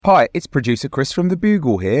Hi, it's producer Chris from The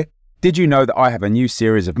Bugle here. Did you know that I have a new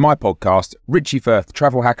series of my podcast, Richie Firth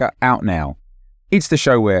Travel Hacker, out now? It's the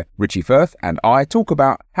show where Richie Firth and I talk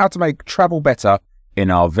about how to make travel better in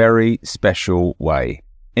our very special way.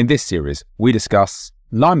 In this series, we discuss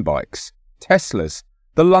Lime bikes, Teslas,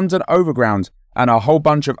 the London Overground, and a whole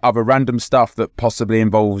bunch of other random stuff that possibly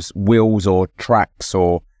involves wheels or tracks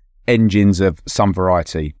or engines of some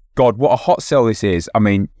variety. God, what a hot sell this is. I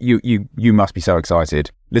mean, you must be so excited.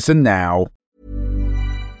 Listen now.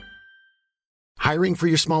 Hiring for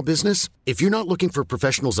your small business? If you're not looking for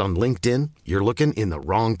professionals on LinkedIn, you're looking in the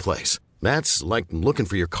wrong place. That's like looking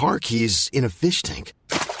for your car keys in a fish tank.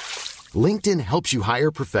 LinkedIn helps you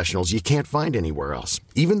hire professionals you can't find anywhere else,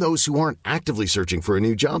 even those who aren't actively searching for a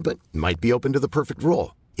new job but might be open to the perfect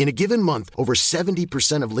role. In a given month, over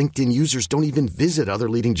 70% of LinkedIn users don't even visit other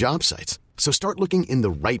leading job sites. So start looking in the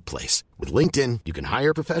right place. With LinkedIn, you can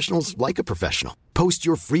hire professionals like a professional. Post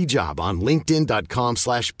your free job on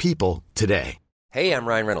linkedin.com/people today. Hey, I'm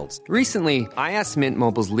Ryan Reynolds. Recently, I asked Mint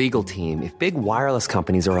Mobile's legal team if big wireless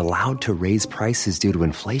companies are allowed to raise prices due to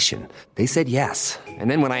inflation. They said yes. And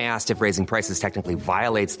then when I asked if raising prices technically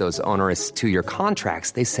violates those onerous two-year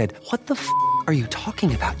contracts, they said, "What the f*** are you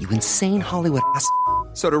talking about, you insane Hollywood ass?"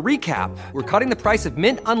 So to recap, we're cutting the price of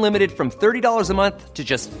Mint Unlimited from $30 a month to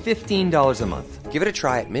just $15 a month. Give it a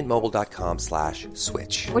try at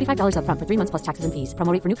mintmobile.com/switch. $45 up front for 3 months plus taxes and fees.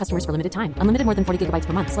 Promo rate for new customers for limited time. Unlimited more than 40 gigabytes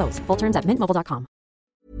per month. Slows full terms at mintmobile.com.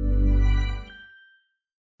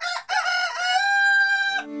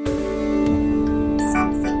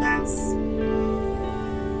 Something else.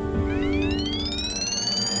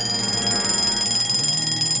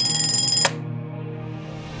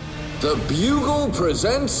 The Bugle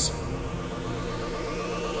presents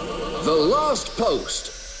The Last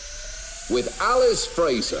Post with Alice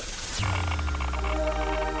Fraser.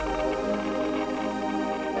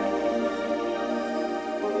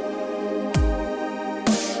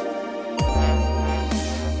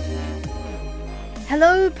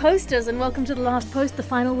 Hello, posters, and welcome to The Last Post, the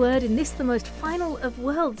final word in this, the most final of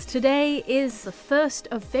worlds. Today is the 1st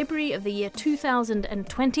of February of the year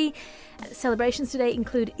 2020. Celebrations today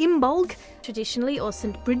include Imbolg, traditionally, or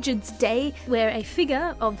St. Bridget's Day, where a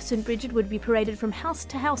figure of St. Bridget would be paraded from house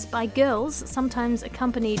to house by girls, sometimes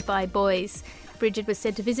accompanied by boys. Bridget was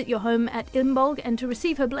said to visit your home at Imbolg, and to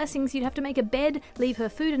receive her blessings you'd have to make a bed, leave her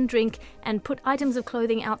food and drink, and put items of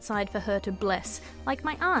clothing outside for her to bless, like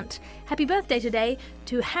my aunt. Happy birthday today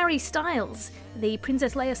to Harry Styles, the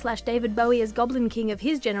Princess Leia / David Bowie as Goblin King of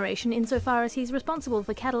his generation, insofar as he's responsible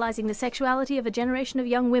for catalysing the sexuality of a generation of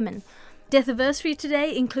young women. Deathiversary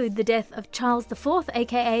today include the death of Charles IV,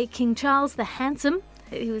 aka King Charles the Handsome.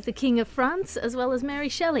 He was the King of France, as well as Mary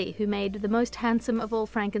Shelley, who made the most handsome of all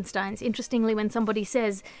Frankensteins. Interestingly, when somebody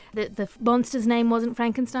says that the monster's name wasn't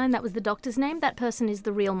Frankenstein, that was the doctor's name, that person is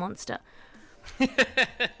the real monster.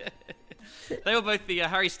 They were both the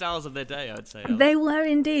Harry Styles of their day, I would say. They were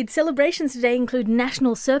indeed. Celebrations today include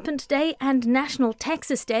National Serpent Day and National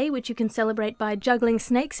Texas Day, which you can celebrate by juggling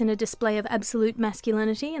snakes in a display of absolute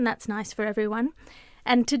masculinity, and that's nice for everyone.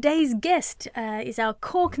 And today's guest is our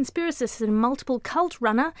core conspiracist and multiple cult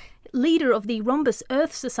runner, leader of the Rhombus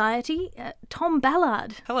Earth Society, Tom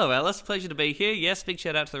Ballard. Hello, Alice. Pleasure to be here. Yes, big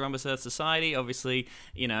shout out to the Rhombus Earth Society. Obviously,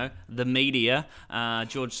 you know, the media,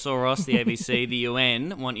 George Soros, the ABC, the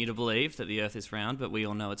UN want you to believe that the Earth is round, but we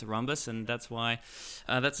all know it's a rhombus, and that's why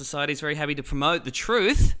that society is very happy to promote the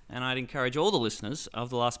truth, and I'd encourage all the listeners of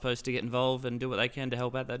The Last Post to get involved and do what they can to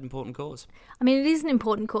help out that important cause. I mean, it is an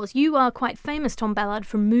important cause. You are quite famous, Tom Ballard,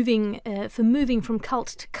 for moving from cult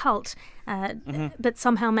to cult, but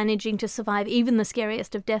somehow managing to survive even the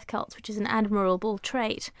scariest of death cults, which is an admirable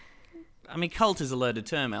trait. I mean, cult is a loaded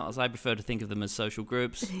term, Alice. I prefer to think of them as social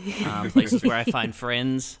groups, places where I find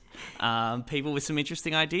friends, people with some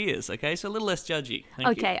interesting ideas, okay? So a little less judgy.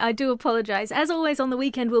 Thank you. I do apologise. As always, on the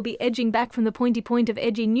weekend, we'll be edging back from the pointy point of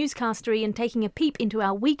edgy newscastery and taking a peep into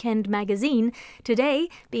our weekend magazine. Today,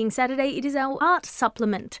 being Saturday, it is our art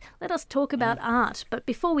supplement. Let us talk about art. But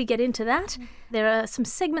before we get into that, there are some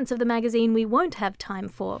segments of the magazine we won't have time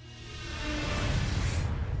for.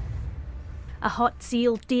 A hot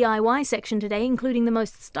sealed DIY section today, including the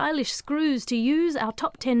most stylish screws to use, our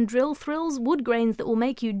top 10 drill thrills, wood grains that will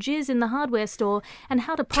make you jizz in the hardware store, and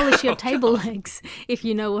how to polish your table legs, if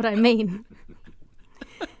you know what I mean.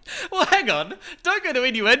 Well, hang on. Don't go to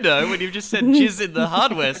innuendo when you've just said jizz in the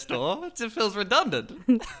hardware store. It feels redundant.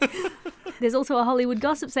 There's also a Hollywood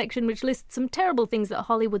gossip section which lists some terrible things that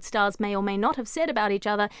Hollywood stars may or may not have said about each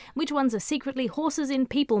other, which ones are secretly horses in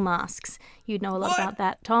people masks. You'd know a lot about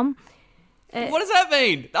that, Tom. What does that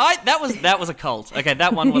mean? That was a cult. Okay,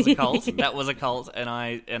 that one was a cult. That was a cult, and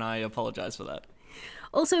I apologise for that.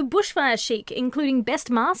 Also, bushfire chic, including best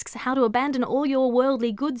masks, how to abandon all your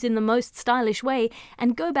worldly goods in the most stylish way,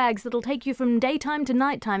 and go bags that'll take you from daytime to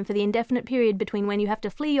nighttime for the indefinite period between when you have to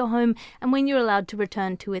flee your home and when you're allowed to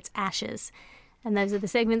return to its ashes. And those are the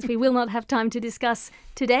segments we will not have time to discuss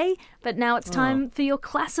today, but now it's time for your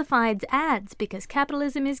classifieds ads, because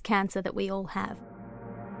capitalism is cancer that we all have.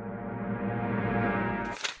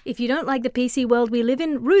 If you don't like the PC world we live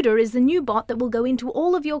in, Ruder is the new bot that will go into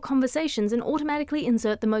all of your conversations and automatically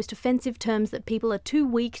insert the most offensive terms that people are too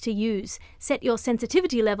weak to use. Set your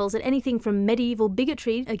sensitivity levels at anything from medieval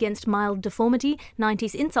bigotry against mild deformity,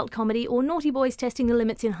 90s insult comedy, or naughty boys testing the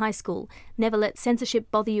limits in high school. Never let censorship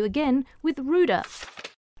bother you again with Ruder.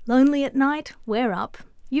 Lonely at night? Wear up.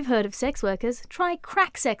 You've heard of sex workers. Try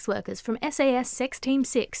crack sex workers from SAS Sex Team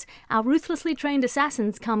 6. Our ruthlessly trained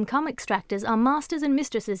assassins cum extractors are masters and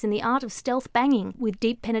mistresses in the art of stealth banging. With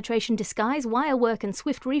deep penetration disguise, wire work and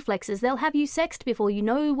swift reflexes, they'll have you sexed before you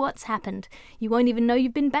know what's happened. You won't even know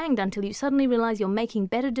you've been banged until you suddenly realise you're making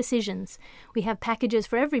better decisions. We have packages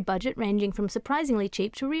for every budget, ranging from surprisingly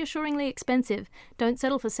cheap to reassuringly expensive. Don't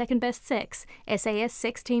settle for second best sex. SAS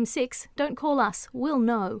Sex Team 6. Don't call us. We'll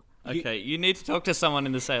know. Okay, you need to talk to someone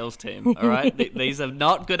in the sales team, all right? These are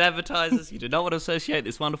not good advertisers. You do not want to associate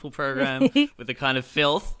this wonderful program with the kind of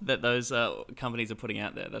filth that those companies are putting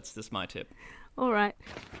out there. That's just my tip. All right.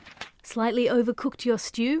 Slightly overcooked your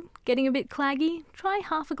stew? Getting a bit claggy? Try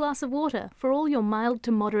half a glass of water for all your mild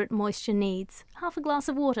to moderate moisture needs. Half a glass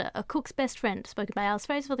of water, a cook's best friend, spoken by Alice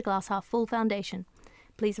Fraser for the Glass Half Full Foundation.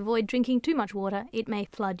 Please avoid drinking too much water. It may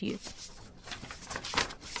flood you.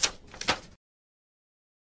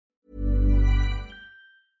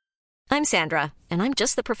 I'm Sandra, and I'm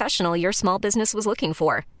just the professional your small business was looking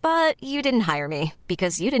for. But you didn't hire me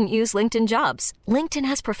because you didn't use LinkedIn Jobs. LinkedIn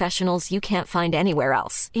has professionals you can't find anywhere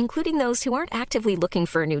else, including those who aren't actively looking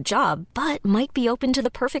for a new job, but might be open to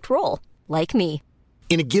the perfect role, like me.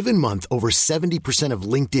 In a given month, over 70% of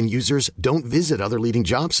LinkedIn users don't visit other leading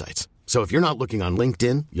job sites. So if you're not looking on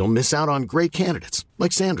LinkedIn, you'll miss out on great candidates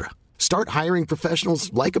like Sandra. Start hiring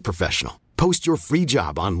professionals like a professional. Post your free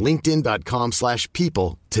job on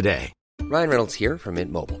linkedin.com/people today. Ryan Reynolds here from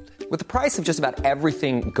Mint Mobile. With the price of just about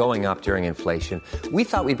everything going up during inflation, we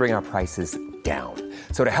thought we'd bring our prices down.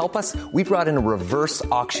 So to help us, we brought in a reverse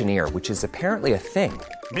auctioneer, which is apparently a thing.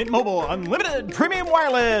 Mint Mobile Unlimited Premium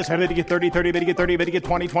Wireless. How to get 30, 30, bit to get 30, bit to get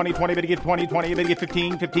 20, 20, 20, bit to get 20, 20, bit to get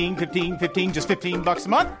 15, 15, 15, 15, just $15 a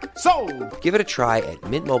month? Sold! Give it a try at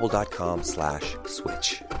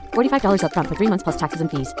mintmobile.com/switch. $45 up front for 3 months plus taxes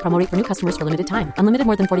and fees. Promo rate for new customers for limited time. Unlimited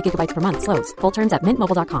more than 40 gigabytes per month. Slows full terms at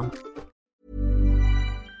mintmobile.com.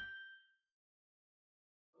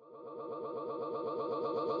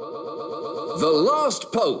 The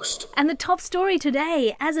Last Post. And the top story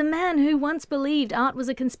today, as a man who once believed art was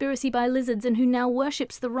a conspiracy by lizards and who now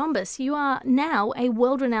worships the rhombus, you are now a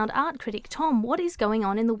world-renowned art critic. Tom, what is going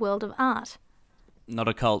on in the world of art? Not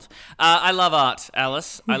a cult. I love art,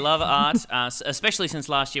 Alice. I love art, especially since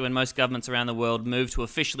last year when most governments around the world moved to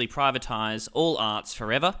officially privatise all arts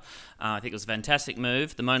forever. I think it was a fantastic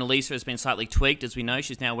move. The Mona Lisa has been slightly tweaked, as we know.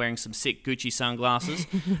 She's now wearing some sick Gucci sunglasses.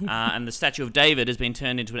 And the Statue of David has been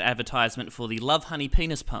turned into an advertisement for the Love Honey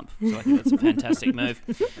penis pump. So I think that's a fantastic move.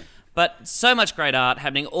 But so much great art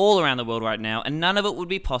happening all around the world right now, and none of it would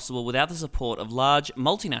be possible without the support of large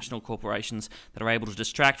multinational corporations that are able to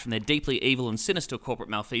distract from their deeply evil and sinister corporate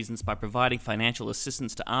malfeasance by providing financial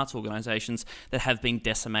assistance to arts organisations that have been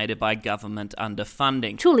decimated by government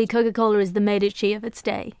underfunding. Truly, Coca-Cola is the Medici of its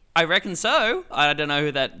day. I reckon so. I don't know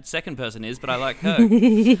who that second person is, but I like her.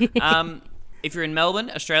 If you're in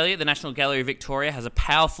Melbourne, Australia, the National Gallery of Victoria has a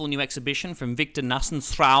powerful new exhibition from Victor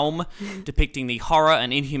Nussenstraum depicting the horror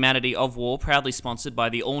and inhumanity of war, proudly sponsored by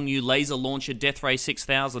the all-new laser launcher Death Ray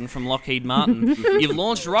 6000 from Lockheed Martin. You've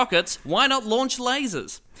launched rockets, why not launch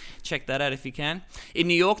lasers? Check that out if you can. In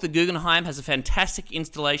New York, the Guggenheim has a fantastic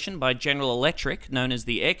installation by General Electric, known as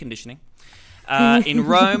the air conditioning. In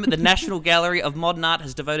Rome, the National Gallery of Modern Art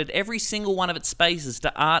has devoted every single one of its spaces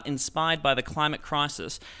to art inspired by the climate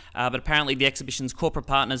crisis. But apparently the exhibition's corporate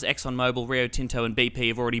partners, ExxonMobil, Rio Tinto and BP,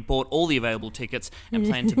 have already bought all the available tickets and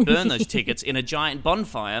plan to burn those tickets in a giant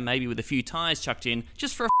bonfire, maybe with a few tires chucked in,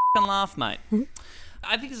 just for a f***ing laugh, mate.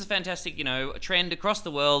 I think it's a fantastic, trend across the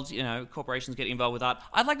world, corporations getting involved with art.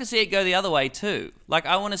 I'd like to see it go the other way too. Like,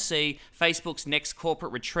 I want to see Facebook's next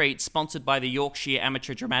corporate retreat sponsored by the Yorkshire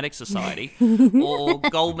Amateur Dramatic Society or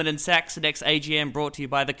Goldman & Sachs' next AGM brought to you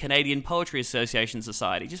by the Canadian Poetry Association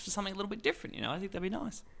Society, just for something a little bit different, I think that'd be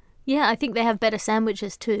nice. Yeah, I think they have better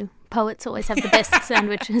sandwiches too. Poets always have the best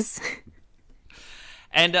sandwiches.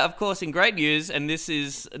 And, of course, in great news, and this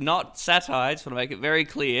is not satire, I just want to make it very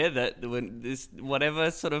clear that when this,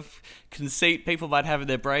 whatever sort of conceit people might have in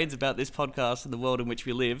their brains about this podcast and the world in which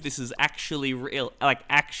we live, this is actually real,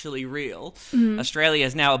 actually real. Australia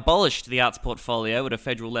has now abolished the arts portfolio at a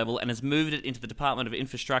federal level and has moved it into the Department of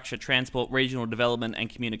Infrastructure, Transport, Regional Development and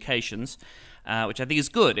Communications, which I think is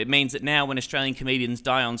good. It means that now when Australian comedians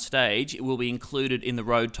die on stage, it will be included in the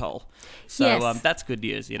road toll. So Yes. that's good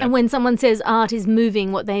news. You know? And when someone says art is moving,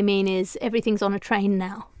 what they mean is everything's on a train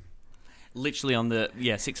now. Literally on the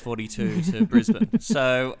 642 to Brisbane.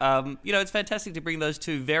 So it's fantastic to bring those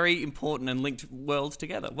two very important and linked worlds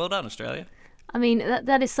together. Well done, Australia. I mean,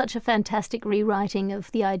 that is such a fantastic rewriting of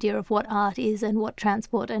the idea of what art is and what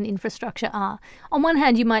transport and infrastructure are. On one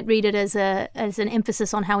hand, you might read it as an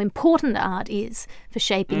emphasis on how important art is for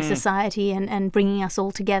shaping society and bringing us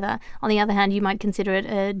all together. On the other hand, you might consider it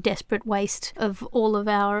a desperate waste of all of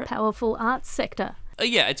our powerful arts sector.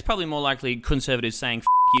 It's probably more likely conservatives saying, "F***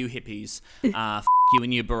 you hippies, f*** you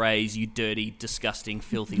and your berets, you dirty, disgusting,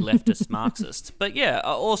 filthy leftist Marxists." But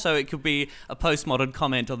also it could be a postmodern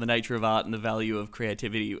comment on the nature of art and the value of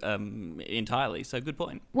creativity entirely. So good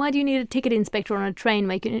point. Why do you need a ticket inspector on a train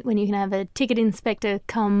when you can have a ticket inspector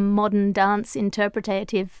come modern dance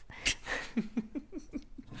interpretative?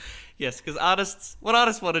 Yes, because what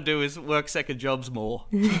artists want to do is work second jobs more.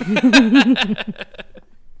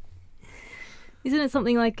 Isn't it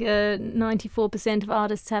something like 94% of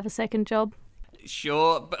artists have a second job?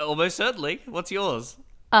 Sure, but almost certainly. What's yours?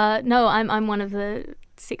 No, I'm one of the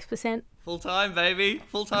 6%. Full time, baby.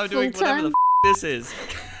 Full time doing Full-time. whatever the this is.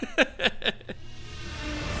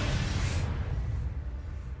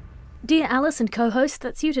 Dear Alice and co-host,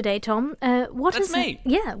 that's you today, Tom. That's me.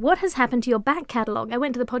 What has happened to your back catalogue? I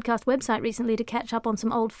went to the podcast website recently to catch up on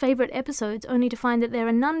some old favourite episodes, only to find that there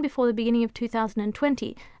are none before the beginning of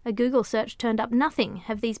 2020. A Google search turned up nothing.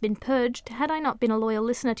 Have these been purged? Had I not been a loyal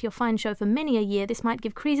listener to your fine show for many a year, this might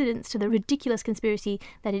give credence to the ridiculous conspiracy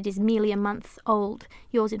that it is merely a month old.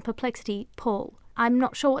 Yours in perplexity, Paul. I'm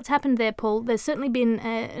not sure what's happened there, Paul. There's certainly been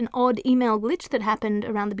an odd email glitch that happened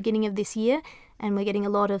around the beginning of this year, and we're getting a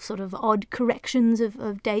lot of sort of odd corrections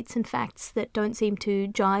of dates and facts that don't seem to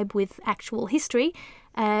jibe with actual history.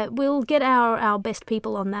 We'll get our best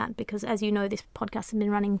people on that because, as you know, this podcast has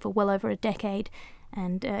been running for well over a decade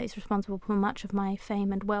and is responsible for much of my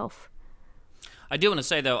fame and wealth. I do want to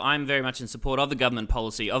say, though, I'm very much in support of the government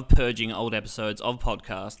policy of purging old episodes of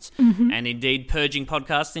podcasts, and indeed purging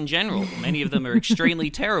podcasts in general. Many of them are extremely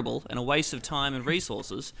terrible and a waste of time and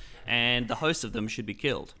resources, and the hosts of them should be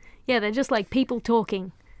killed. Yeah, they're just like people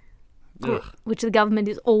talking, Ugh. which the government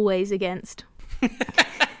is always against.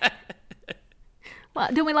 Well,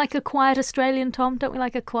 don't we like a quiet Australian, Tom? Don't we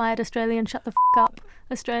like a quiet Australian, shut the up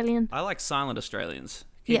Australian? I like silent Australians.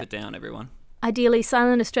 Keep it down, everyone. Ideally,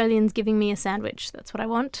 silent Australians giving me a sandwich. That's what I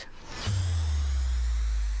want.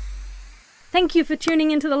 Thank you for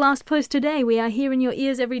tuning into The Last Post today. We are here in your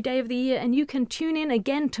ears every day of the year, and you can tune in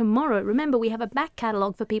again tomorrow. Remember, we have a back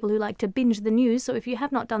catalogue for people who like to binge the news, so if you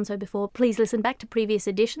have not done so before, please listen back to previous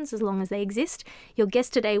editions as long as they exist. Your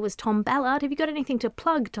guest today was Tom Ballard. Have you got anything to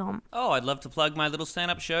plug, Tom? Oh, I'd love to plug my little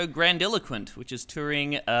stand-up show, Grandiloquent, which is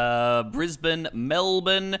touring Brisbane,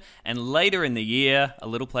 Melbourne, and later in the year, a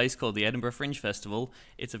little place called the Edinburgh Fringe Festival.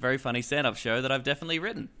 It's a very funny stand-up show that I've definitely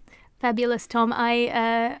written. Fabulous, Tom.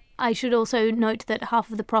 I should also note that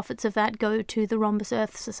half of the profits of that go to the Rhombus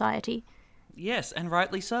Earth Society. Yes, and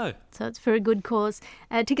rightly so. So it's for a good cause.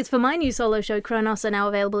 Tickets for my new solo show, Kronos, are now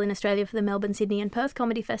available in Australia for the Melbourne, Sydney and Perth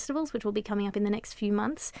comedy festivals, which will be coming up in the next few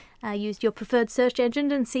months. Use your preferred search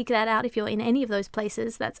engine and seek that out if you're in any of those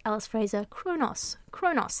places. That's Alice Fraser, Kronos.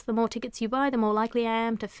 Kronos. The more tickets you buy, the more likely I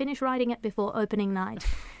am to finish writing it before opening night.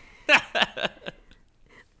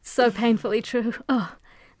 So painfully true. Oh.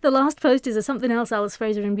 The Last Post is a Something Else Alice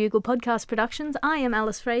Fraser and Bugle podcast productions. I am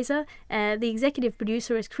Alice Fraser. The executive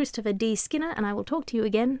producer is Christopher D. Skinner, and I will talk to you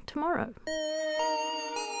again tomorrow.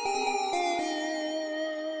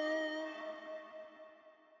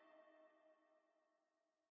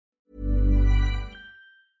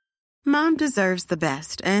 Mom deserves the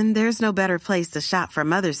best, and there's no better place to shop for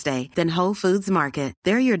Mother's Day than Whole Foods Market.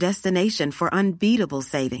 They're your destination for unbeatable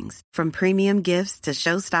savings, from premium gifts to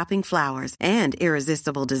show-stopping flowers and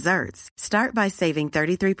irresistible desserts. Start by saving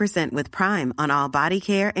 33% with Prime on all body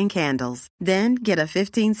care and candles. Then get a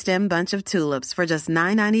 15-stem bunch of tulips for just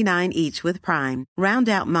 $9.99 each with Prime. Round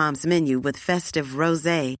out Mom's menu with festive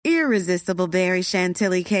rosé, irresistible berry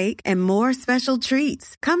chantilly cake, and more special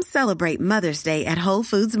treats. Come celebrate Mother's Day at Whole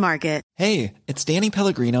Foods Market. Hey, it's Danny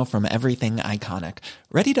Pellegrino from Everything Iconic.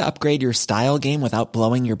 Ready to upgrade your style game without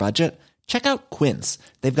blowing your budget? Check out Quince.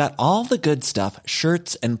 They've got all the good stuff,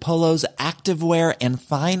 shirts and polos, activewear, and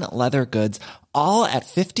fine leather goods, all at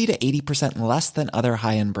 50 to 80% less than other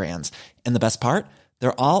high-end brands. And the best part?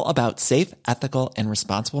 They're all about safe, ethical, and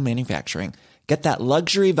responsible manufacturing. Get that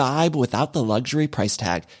luxury vibe without the luxury price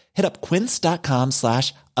tag. Hit up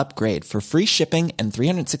quince.com/upgrade for free shipping and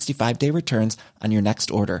 365-day returns on your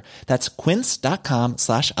next order. That's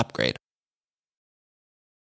quince.com/upgrade.